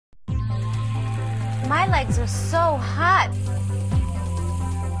My legs are so hot.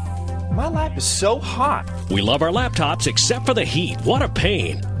 My lap is so hot. We love our laptops except for the heat. What a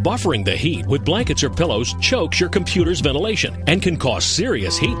pain. Buffering the heat with blankets or pillows chokes your computer's ventilation and can cause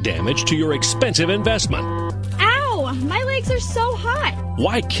serious heat damage to your expensive investment. Ow! My legs are so hot.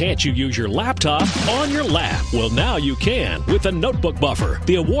 Why can't you use your laptop on your lap? Well, now you can with the Notebook Buffer,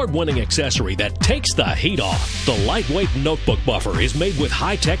 the award-winning accessory that takes the heat off. The lightweight Notebook Buffer is made with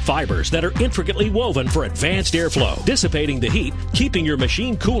high-tech fibers that are intricately woven for advanced airflow, dissipating the heat, keeping your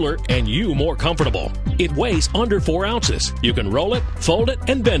machine cooler and you more comfortable. It weighs under 4 ounces. You can roll it, fold it,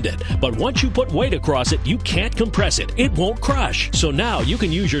 and bend it. But once you put weight across it, you can't compress it. It won't crush. So now you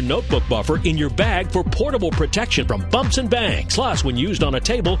can use your Notebook Buffer in your bag for portable protection from bumps and bangs. Plus, when used on a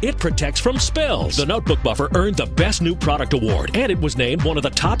table, it protects from spills. The Notebook Buffer earned the Best New Product Award, and it was named one of the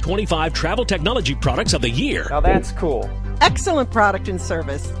top 25 travel technology products of the year. Now that's cool. Excellent product and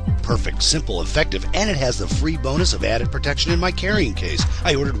service. Perfect, simple, effective, and it has the free bonus of added protection in my carrying case.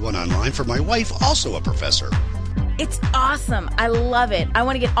 I ordered one online for my wife, also a professor. It's awesome. I love it. I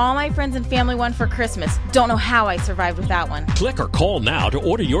want to get all my friends and family one for Christmas. Don't know how I survived without one. Click or call now to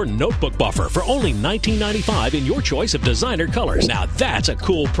order your Notebook Buffer for only $19.95 in your choice of designer colors. Now that's a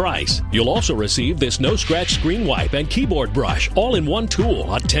cool price. You'll also receive this no-scratch screen wipe and keyboard brush all in one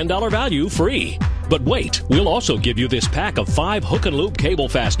tool, a $10 value free. But wait, we'll also give you this pack of 5 hook and loop cable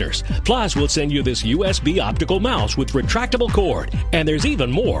fasteners. Plus, we'll send you this USB optical mouse with retractable cord. And there's even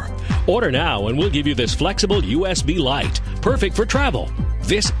more. Order now and we'll give you this flexible USB light, perfect for travel.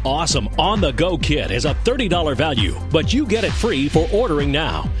 This awesome on-the-go kit is a $30 value, but you get it free for ordering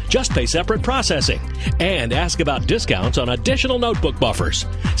now. Just pay separate processing. And ask about discounts on additional notebook buffers.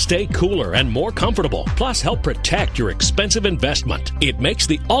 Stay cooler and more comfortable, plus help protect your expensive investment. It makes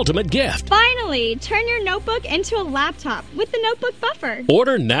the ultimate gift. Finally, turn your notebook into a laptop with the Notebook Buffer.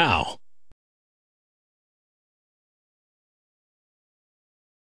 Order now.